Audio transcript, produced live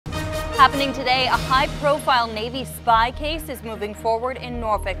Happening today, a high-profile Navy spy case is moving forward in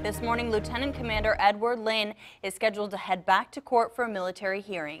Norfolk. This morning, Lieutenant Commander Edward Lynn is scheduled to head back to court for a military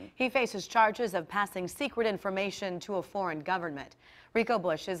hearing. He faces charges of passing secret information to a foreign government. Rico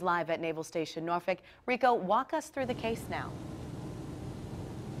Bush is live at Naval Station Norfolk. Rico, walk us through the case now.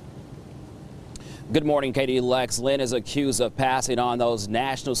 Good morning, Katie. Lex. Lynn is accused of passing on those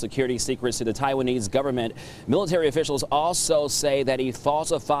national security secrets to the Taiwanese government. Military officials also say that he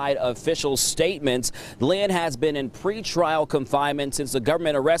falsified official statements. Lynn has been in pretrial confinement since the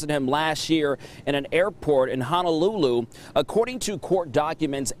government arrested him last year in an airport in Honolulu. According to court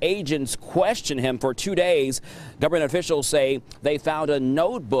documents, agents questioned him for 2 days. Government officials say they found a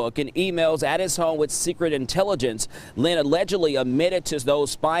notebook and emails at his home with secret intelligence. Lynn allegedly admitted to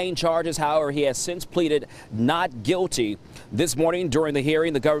those spying charges. However, he has since pleaded not guilty. This morning during the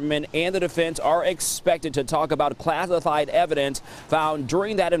hearing, the government and the defense are expected to talk about classified evidence found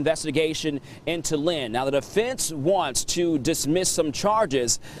during that investigation into Lynn. Now, the defense wants to dismiss some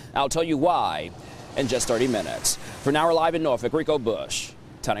charges. I'll tell you why in just 30 minutes. For now, we're live in Norfolk. Rico Bush,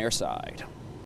 10 on your side.